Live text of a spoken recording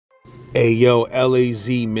Hey yo,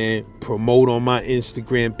 LAZ man, promote on my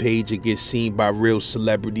Instagram page and get seen by real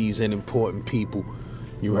celebrities and important people.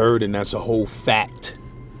 You heard, and that's a whole fact.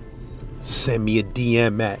 Send me a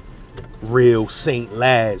DM at Real Saint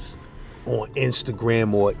Laz on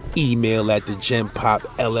Instagram or email at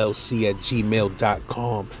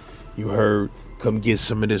thegenpopllc@gmail.com. You heard? Come get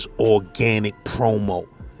some of this organic promo.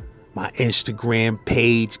 My Instagram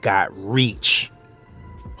page got reach.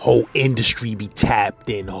 Whole industry be tapped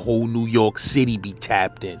in. The whole New York City be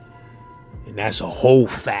tapped in. And that's a whole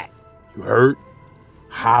fact. You heard?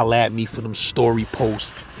 Holla at me for them story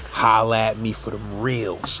posts. Holla at me for them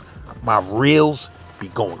reels. My reels be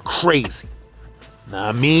going crazy. Know what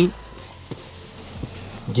I mean?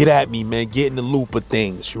 Get at me, man. Get in the loop of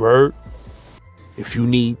things. You heard? If you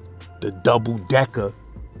need the double-decker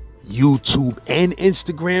YouTube and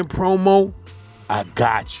Instagram promo, I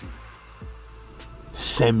got you.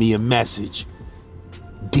 Send me a message.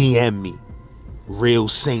 DM me. Real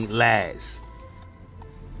Saint Laz.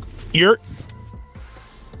 You're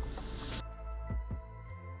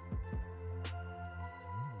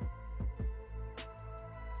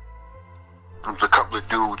There was a couple of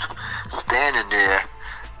dudes standing there,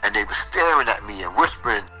 and they were staring at me and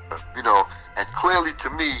whispering, and clearly to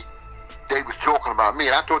me, they was talking about me,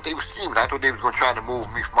 and I thought they were scheming. I thought they was gonna try to move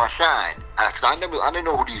me from my shine. Cause I didn't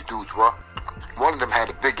know who these dudes were. One of them had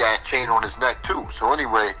a big ass chain on his neck too. So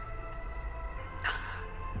anyway,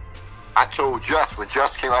 I told Just, when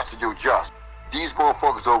Just came out to do Just, these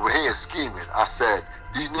motherfuckers over here scheming. I said,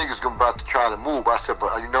 these niggas about to try to move. I said,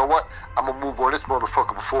 but you know what? I'm gonna move on this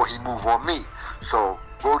motherfucker before he move on me. So,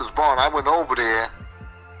 Rhoda's Barn, I went over there.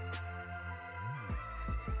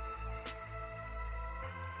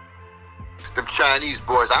 Them Chinese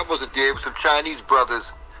boys, I wasn't there, it was some Chinese brothers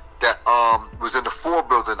that was in the 4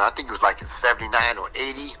 building. I think it was like in 79 or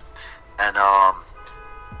 80. And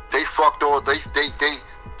they fucked all, they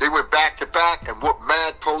went back to back and whooped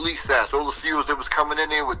mad police ass. All the SEALs that was coming in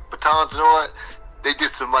there with batons and all that, they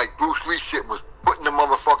did some like Bruce Lee shit, was putting the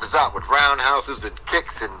motherfuckers out with roundhouses and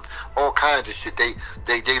kicks and all kinds of shit. They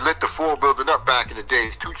lit the 4 building up back in the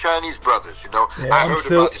days. 2 Chinese brothers, Yeah, I heard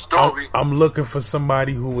about the story. I'm looking for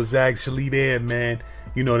somebody who was actually there, man.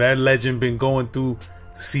 That legend been going through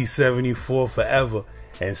C-74 forever.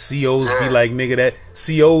 And COs be like, nigga,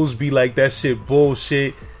 COs be like, that shit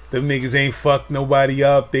bullshit. Them niggas ain't fucked nobody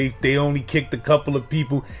up. They only kicked a couple of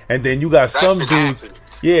people. And then you got some dudes.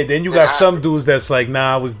 Yeah, then you got some dudes that's like,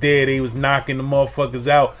 nah, I was there. They was knocking the motherfuckers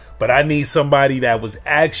out. But I need somebody that was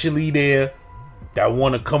actually there, that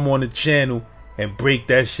want to come on the channel and break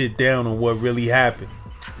that shit down on what really happened.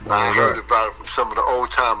 I heard about it from some of the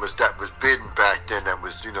old timers that was bidding back then, that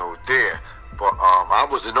was, there. But I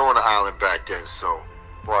wasn't on the island back then, so.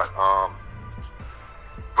 But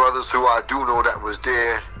brothers who I do know that was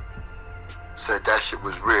there said that shit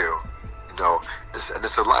was real, and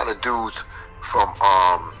it's a lot of dudes from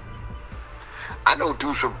I know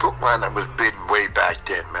dudes from Brookline that was bidding way back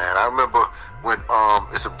then, man. I remember when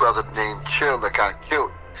it's a brother named Chill that got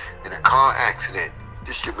killed in a car accident.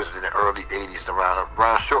 This shit was in the early 80s,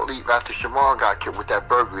 around shortly after Shamar got killed with that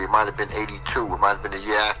burglary. It might have been 82, it might have been the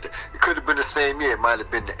year after. It could have been the same year, it might have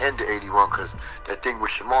been the end of 81, because that thing with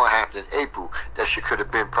Shamar happened in April. That shit could have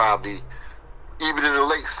been probably even in the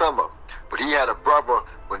late summer. But he had a brother,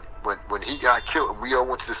 when he got killed and we all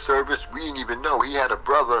went to the service, we didn't even know. He had a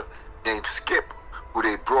brother named Skip, who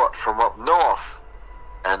they brought from up north,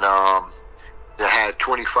 and they had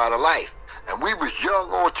 25 to life. And we was young,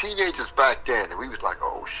 all teenagers back then, and we was like,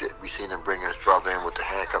 oh shit, we seen him bring his brother in with the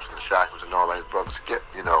handcuffs and the shackles and all that, his brother Skip,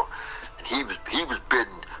 and he was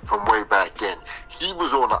bidding from way back then. He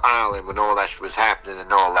was on the island when all that shit was happening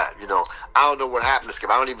and all that, I don't know what happened to Skip.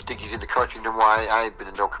 I don't even think he's in the country anymore. I ain't been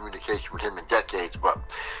in no communication with him in decades, but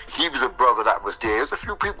he was a brother that was there. There's a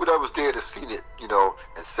few people that was there that seen it, and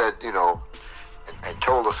said, and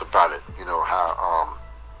told us about it, how,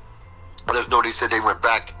 I just know they said they went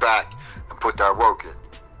back to back and put that work in.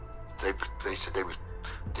 They said they was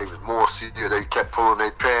more SEALs. They kept pulling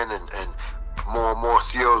their pen and more and more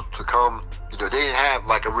SEALs to come. They didn't have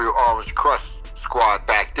like a real Orange Crush squad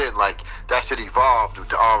back then. Like that shit evolved with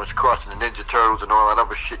the Orange Crush and the Ninja Turtles and all that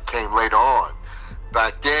other shit came later on.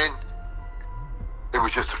 Back then, it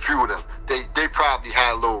was just a few of them. They probably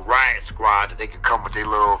had a little riot squad that they could come with their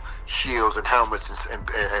little shields and helmets and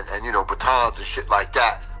batons and shit like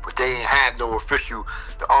that. But they ain't have no official.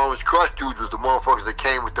 The Orange Crush dudes was the motherfuckers that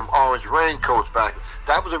came with them orange raincoats back.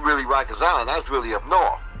 That wasn't really Rikers Island. That was really up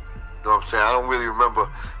north. You know what I'm saying? I don't really remember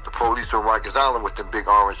the police on Rikers Island with them big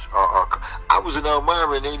orange. I was in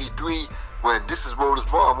Elmira in '83 when This Is Rhoda's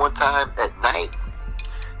Barn one time at night.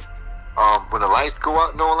 when the lights go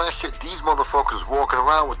out and all that shit, these motherfuckers walking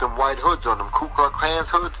around with them white hoods on them Ku Klux Klan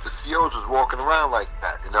hoods. The COs was walking around like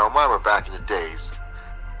that in Elmira back in the days.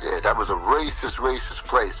 Yeah, that was a racist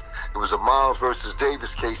place. It was a Miles versus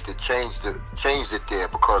Davis case that changed it there,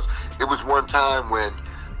 because it was one time when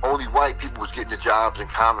only white people was getting the jobs in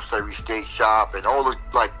commissary, state shop, and all the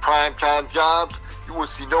like prime time jobs. You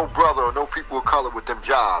wouldn't see no brother or no people of color with them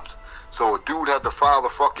jobs. So a dude had to file a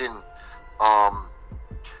fucking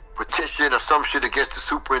petition or some shit against the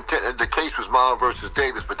superintendent. The case was Miles versus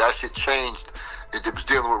Davis, but that shit changed. It was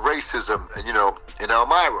dealing with racism, and in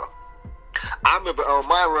Elmira. I remember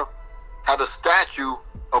Elmira had a statue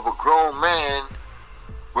of a grown man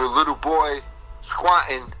with a little boy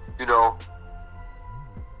squatting,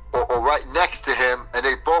 or right next to him, and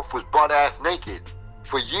they both was butt-ass naked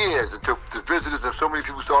for years, until the visitors and so many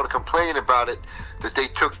people started complaining about it, that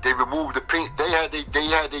they removed the penis. They had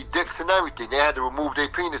their dicks and everything. They had to remove their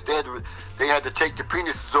penis. They had to take the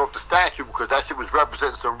penises off the statue, because that shit was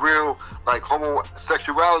representing some real like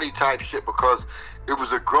homosexuality type shit, because it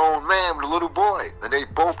was a grown man with a little boy, and they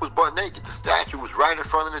both was butt naked. The statue was right in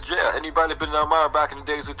front of the jail. Anybody been in Elmira back in the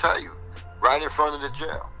days will tell you, right in front of the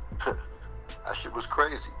jail. That shit was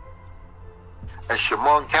crazy. And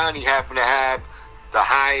Chemung County happened to have the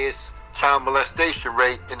highest child molestation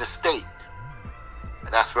rate in the state,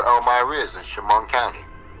 and that's where Elmira is, in Chemung County.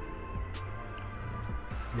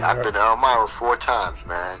 Yeah, I've been to Elmira 4 times,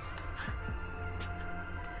 man.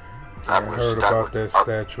 I heard about that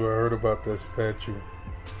statue.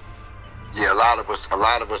 Yeah, a lot of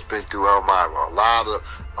us been through Elmira. A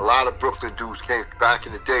lot of Brooklyn dudes came back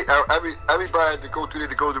in the day. Everybody had to go through there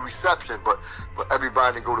to go to reception, but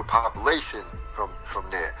everybody didn't go to population from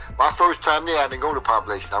there. My first time there, I didn't go to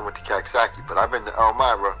population. I went to Kaksaki, but I've been to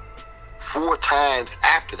Elmira 4 times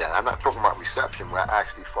after that. I'm not talking about reception, where I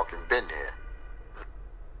actually fucking been there.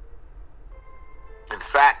 In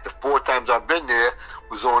fact, the 4 times I've been there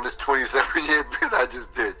was on this 27-year bid I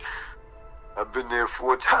just did. I've been there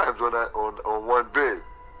 4 times on one bid,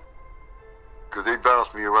 because they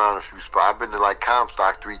bounced me around a few spots. I've been to like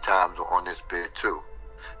Comstock 3 times on this bid too.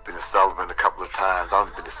 Been to Sullivan a couple of times.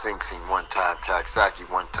 I've been to Sing Sing 1 time, Kaksaki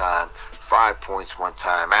 1 time, 5 Points 1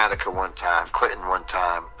 time, Attica 1 time, Clinton 1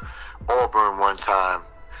 time, Auburn 1 time.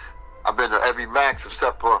 I've been to every max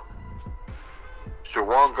except for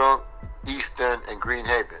Shawangunk, Easton, and Green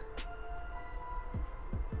Haven.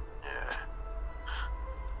 Yeah.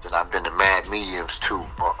 Then I've been to Mad Mediums too.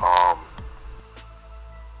 But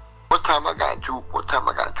one time I got into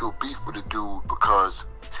a beef with a dude, because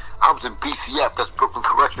I was in B.C.F, that's Brooklyn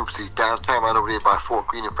Correctional Facility, downtown, right over there by Fort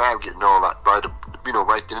Greene and Farragut and all that, right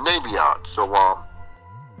in the Navy Yard. So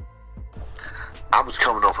I was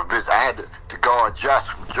coming off a visit. I had to guard Josh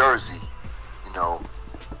from Jersey.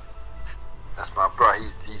 That's my brother.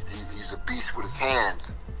 He's a beast with his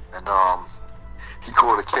hands, and he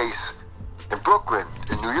caught a case in Brooklyn,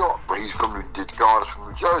 in New York, but he's from the guard is from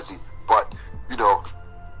New Jersey. But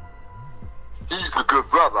he's a good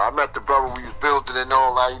brother. I met the brother we was building and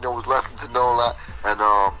all that, was Lexington and all that. And,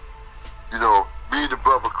 me and the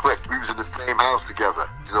brother clicked. We was in the same house together.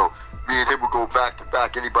 Me and him would go back to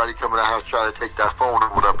back. Anybody come in the house trying to take that phone or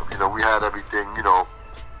whatever, we had everything,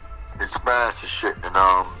 in smash and shit. And,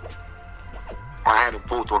 I had them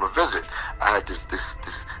both on a visit. I had this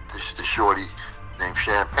shorty named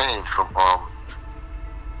Champagne from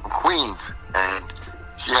Queens, and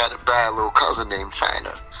she had a bad little cousin named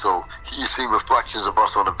China. So he seen reflections of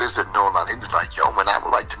us on a visit and all that. He was like, yo, man, I would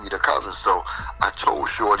like to meet a cousin. So I told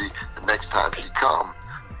Shorty the next time she come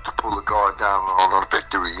to pull the guard down on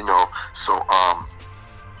Victory, So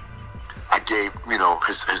I gave,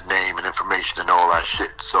 his name and information and all that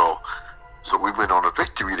shit. So we went on a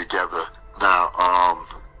Victory together. Now,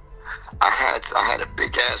 I had a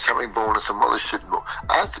big ass herringbone and some other shit.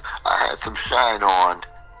 I had some shine on,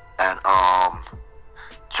 and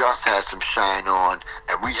Just had some shine on,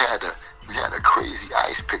 and we had a crazy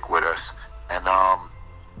ice pick with us. And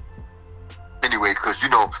anyway, because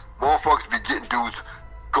motherfuckers be getting dudes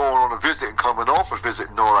going on a visit and coming off a visit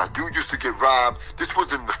and all that. Dude used to get robbed. This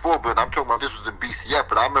was in the 4 building. I'm talking about this was in B.C.F,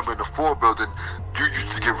 but I remember in the 4 building, dude used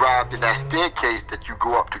to get robbed in that staircase that you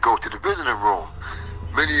go up to go to the visiting room.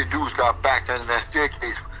 Many of the dudes got back down in that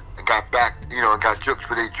staircase and got back, and got jukes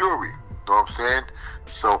for their jewelry. You know what I'm saying?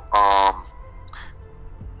 So,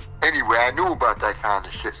 anyway, I knew about that kind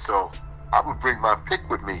of shit, so I would bring my pick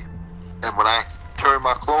with me. And when I turned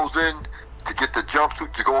my clothes in to get the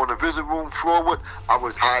jumpsuit to go in the visit room forward, I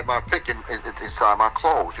would hide my pick inside my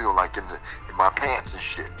clothes, like in my pants and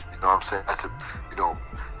shit. You know what I'm saying? That's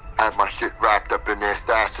I had my shit wrapped up in there,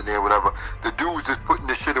 stashed in there, whatever. The dudes just putting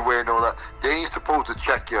the shit away and all that, they ain't supposed to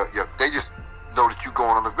check your they just know that you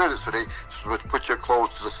going on a visit, so they supposed to put your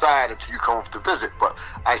clothes to the side until you come off the visit. But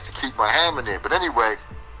I used to keep my hammer there. But anyway,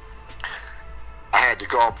 I had the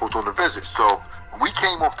guard post on the visit. So when we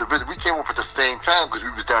came off the visit, we came off at the same time because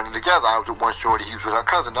we was down there together. I was with one shorty, he was with her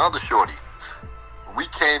cousin, the other shorty. When we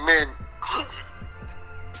came in,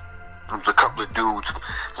 there was a couple of dudes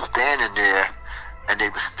standing there, and they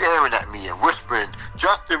were staring at me and whispering.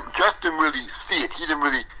 Justin didn't really see it. He didn't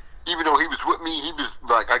really, even though he was with me, he was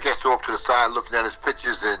like, I guess, off to the side looking at his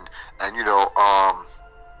pictures and you know, I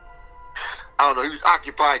don't know, he was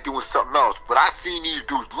occupied doing something else. But I seen these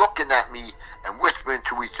dudes looking at me and whispering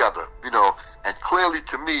to each other, you know, and clearly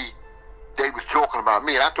to me, they was talking about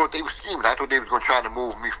me, and I thought they was scheming. I thought they was going to try to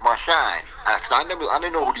move me from my shine. I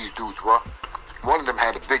didn't know who these dudes were. One of them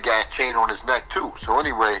had a big ass chain on his neck too. So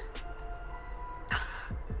anyway,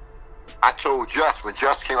 I told Just, when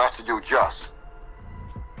Just came out to do Just,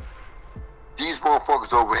 these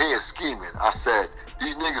motherfuckers over here scheming. I said,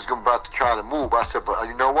 these niggas gonna about to try to move. I said, but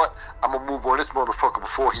you know what? I'm gonna move on this motherfucker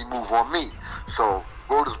before he move on me. So,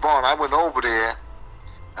 Rhoda's Barn, I went over there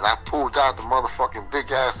and I pulled out the motherfucking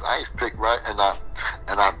big ass ice pick, right? And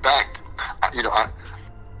I backed, you know,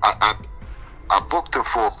 I booked him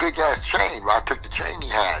for a big ass chain. Right? I took the chain he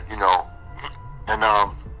had, you know, and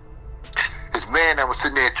his man that was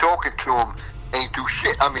sitting there talking to him ain't do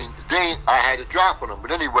shit. I mean, I had to drop on him,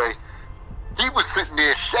 but anyway, he was sitting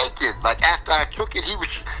there shaking. Like after I took it, he was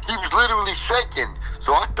literally shaking.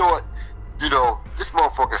 So I thought, you know, this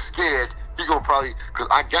motherfucker scared. He gonna probably, cause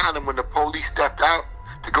I got him when the police stepped out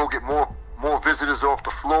to go get more visitors off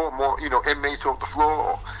the floor, more, you know, inmates off the floor,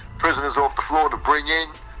 or prisoners off the floor to bring in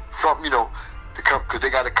from, you know, to come, cause they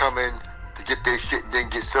got to come in to get their shit and then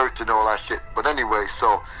get searched and all that shit. But anyway,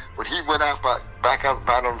 so when he went out back out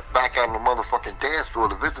on the motherfucking dance floor,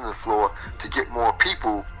 the visiting floor, to get more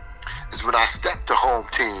people, is when I stepped the home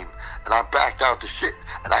team and I backed out the shit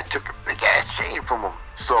and I took a big ass chain from him.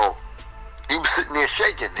 So he was sitting there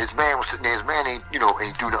shaking. His man was sitting there. His man ain't do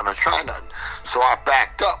nothing or try nothing. So I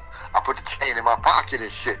backed up. I put the chain in my pocket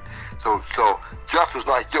and shit. So Just was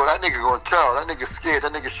like, yo, that nigga gonna tell. That nigga scared.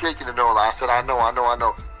 That nigga shaking and all that. I said, I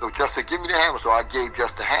know. So Just said, give me the hammer. So I gave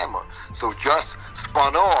Just the hammer. So Just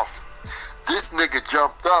spun off. This nigga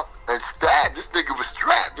jumped up and stabbed. This nigga was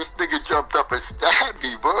strapped. This nigga jumped up and stabbed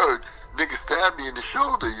me, word. Nigga stabbed me in the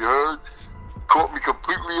shoulder, you heard? Caught me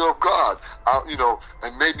completely off guard. You know,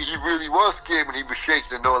 and maybe he really was scared when he was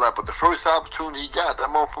shaking and all that, but the first opportunity he got, that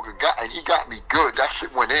motherfucker got, and he got me good. That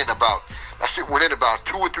shit went in about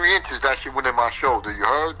 2 or 3 inches. That shit went in my shoulder, you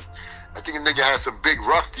heard? I think a nigga had some big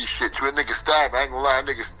rusty shit too. A nigga stabbed. I ain't gonna lie,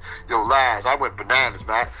 niggas, yo, lies. I went bananas,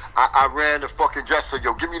 man. I ran the fucking Just, said,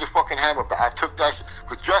 yo, give me the fucking hammer. But I took that shit,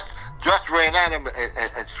 but Just ran at him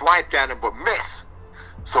and swiped at him, but missed.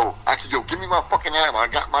 So I said, yo, give me my fucking hammer. I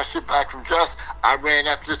got my shit back from Just. I ran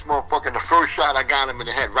after this motherfucker. The first shot, I got him in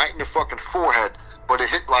the head, right in the fucking forehead. But it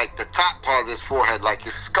hit like the top part of his forehead, like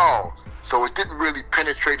his skull. So it didn't really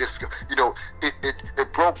penetrate his, you know,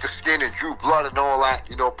 it broke the skin and drew blood and all that.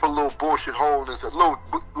 You know, put a little bullshit hole in his,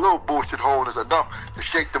 little bullshit hole in his enough to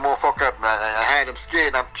shake the motherfucker up, man. I had him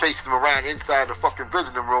scared. I'm chasing him around inside the fucking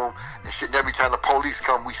visiting room and shit. And every time the police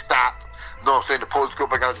come, we stop. You know what I'm saying? The police go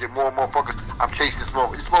back out to get more motherfuckers. I'm chasing this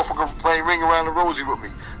motherfucker. This motherfucker playing Ring Around the Rosie with me,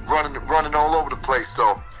 running all over the place.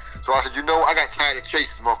 So I said, you know what? I got tired of chasing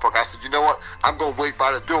this motherfucker. I said, you know what? I'm gonna wait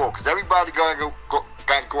by the door because everybody gotta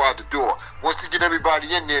go out the door. Once they get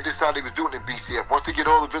everybody in there, this is how they was doing in B.C.F. Once they get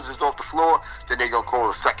all the visitors off the floor, then they gonna call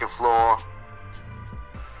the second floor,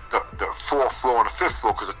 the fourth floor, and the fifth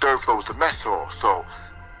floor, because the third floor was the mess hall. So,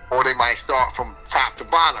 or they might start from top to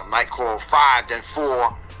bottom, might call 5, then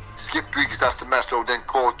 4, skip 3 because that's the mess hall, then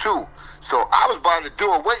call 2. So I was by the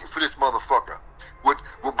door waiting for this motherfucker. With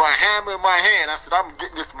my hammer in my hand, I said, I'm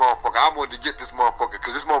getting this motherfucker. I wanted to get this motherfucker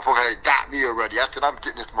because this motherfucker had got me already. I said, I'm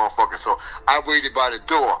getting this motherfucker. So I waited by the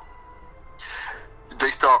door. They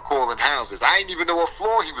start calling houses. I didn't even know what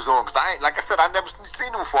floor he was on because like I said, I never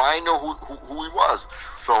seen him before. I didn't know who he was.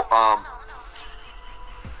 So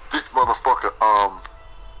this motherfucker,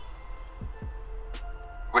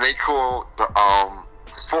 when they called the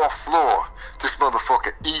 4th floor, this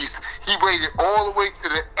motherfucker he waited all the way to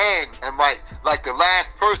the end, and like the last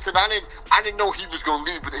person, I didn't know he was gonna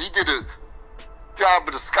leave, but he did a job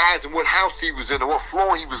of disguising what house he was in or what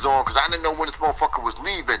floor he was on, because I didn't know when this motherfucker was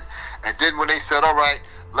leaving. And then when they said, all right,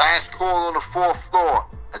 last call on the 4th floor,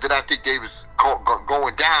 and then I think they was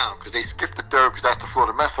going down, because they skipped the 3rd, because that's the floor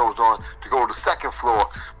the mess hall was on, to go to the 2nd floor.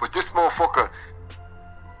 But this motherfucker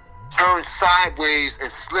turned sideways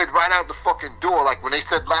and slid right out the fucking door, like when they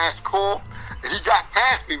said last call, and he got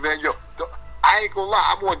past me, man. Yo, I ain't gonna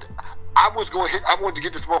lie, I wanted to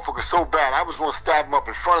get this motherfucker so bad, I was gonna stab him up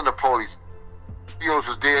in front of the police.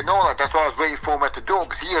 Was there and all that. That's why I was waiting for him at the door,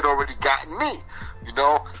 because he had already gotten me, you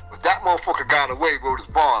know. But that motherfucker got away, wrote his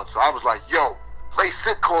bond. So I was like, yo, play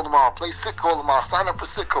sick call tomorrow, sign up for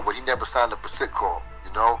sick call. But he never signed up for sick call,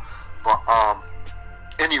 you know. But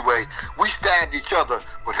anyway, we stabbed each other,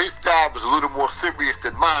 but his stab was a little more serious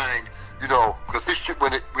than mine, you know, because his shit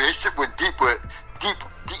went deeper,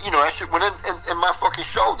 you know, that shit went in my fucking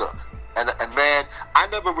shoulder. And man, I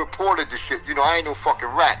never reported the shit. You know, I ain't no fucking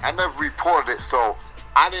rat. I never reported it, so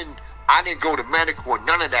I didn't go to medical or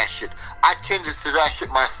none of that shit. I tended to that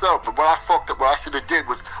shit myself. But what I fucked up, what I should have did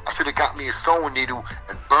was I should have got me a sewing needle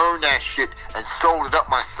and burned that shit and sewed it up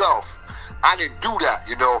myself. I didn't do that,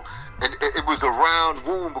 you know. And it was a round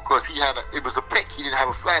wound because it was a pick. He didn't have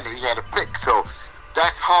a flat, he had a pick. So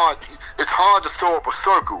that's hard. It's hard to sew up a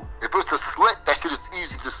circle. If it's a slit, that shit is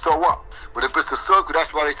easy to sew up. But if it's a circle,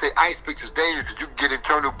 that's why they say ice picks is dangerous, because you can get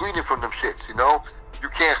internal bleeding from them shits, you know? You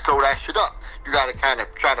can't sew that shit up. You gotta kind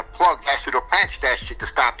of try to plug that shit or patch that shit to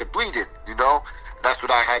stop the bleeding, you know? That's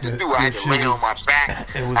what I had to do. I had to lay on my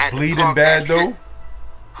back. It was bleeding bad, though?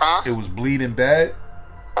 Huh? It was bleeding bad?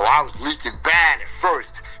 Oh, I was leaking bad at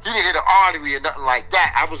first. He didn't hit an artery or nothing like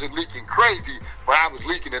that. I wasn't leaking crazy, but I was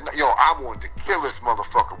leaking. Yo, I wanted to kill this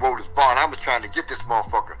motherfucker, wrote his bond. I was trying to get this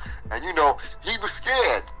motherfucker. And, you know, he was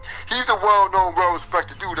scared. He's a well-known,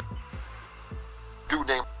 well-respected dude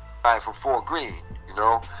named from Fort Greene, you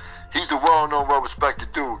know. He's a well-known,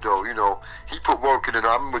 well-respected dude, though, you know. He put work in it.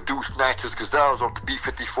 I remember dude snatched his gazelles off the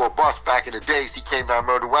B-54 bus back in the days. He came down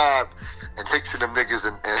Myrtle Ave and Hicks and them niggas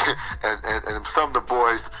and some of the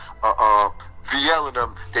boys, VLing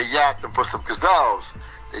them, they yapped him for some gazelles.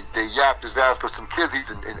 They yapped his ass for some kizzies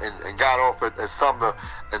and got off at Sumner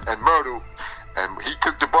and Myrtle. And he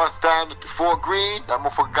took the bus down to Fort Greene. That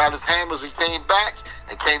motherfucker got his hammers and came back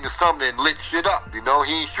and came to Sumner and lit shit up. You know,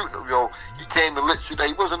 he ain't shooting, you know, he came to lit shit up.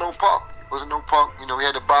 He wasn't no punk. You know, he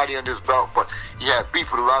had a body under his belt, but he had beef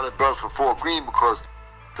with a lot of brothers from Fort Greene because,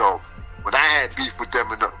 so, when I had beef with them,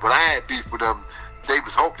 they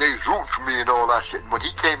was rooting for me and all that shit. And when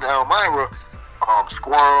he came to Elmira,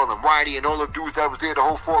 Squirrel and Whitey and all the dudes that was there, the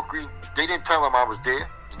whole Fort Greene, they didn't tell him I was there.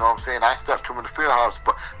 You know what I'm saying? I stepped to him in the field house,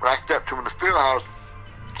 but when I stepped to him in the field house,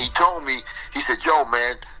 he told me, he said, yo,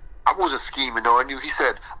 man, I wasn't scheming on you. He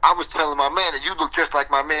said, I was telling my man that you look just like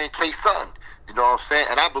my man K's son. You know what I'm saying?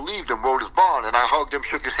 And I believed him, wrote his bond, and I hugged him,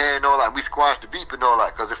 shook his hand and all that, and we squashed the beef and all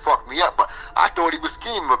that, because it fucked me up. But I thought he was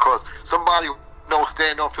scheming because somebody, you know,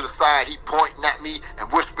 standing off to the side, he pointing at me and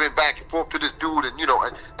whispering back and forth to this dude and, you know,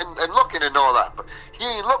 and looking and all that. But he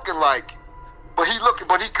ain't looking like, but he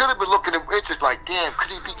could have been looking at interest like, damn, could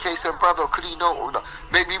he be K-Son brother, or could he know? Or no?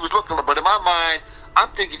 Maybe he was looking, but in my mind, I'm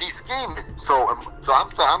thinking he's scheming. So I'm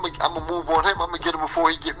gonna move on him. I'm gonna get him before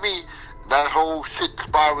he get me. And that whole shit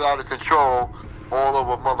spiraled out of control all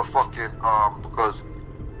over motherfucking because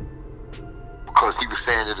he was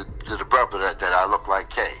saying to the brother that I look like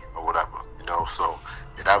K or whatever, you know. So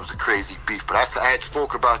yeah, that was a crazy beef. But I had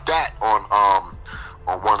spoke about that on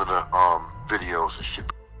one of the videos and shit.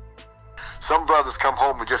 Some brothers come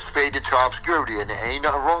home and just fade into obscurity, and there ain't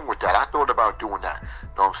nothing wrong with that. I thought about doing that, you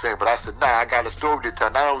know what I'm saying? But I said, nah, I got a story to tell.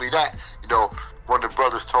 Not only that, you know, one of the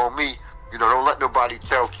brothers told me, you know, don't let nobody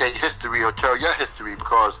tell K history or tell your history,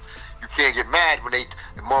 because you can't get mad when the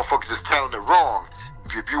motherfuckers is telling it wrong.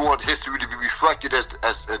 If you want history to be reflected as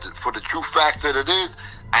for the true facts that it is,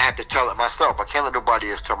 I have to tell it myself. I can't let nobody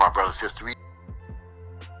else tell my brother's history.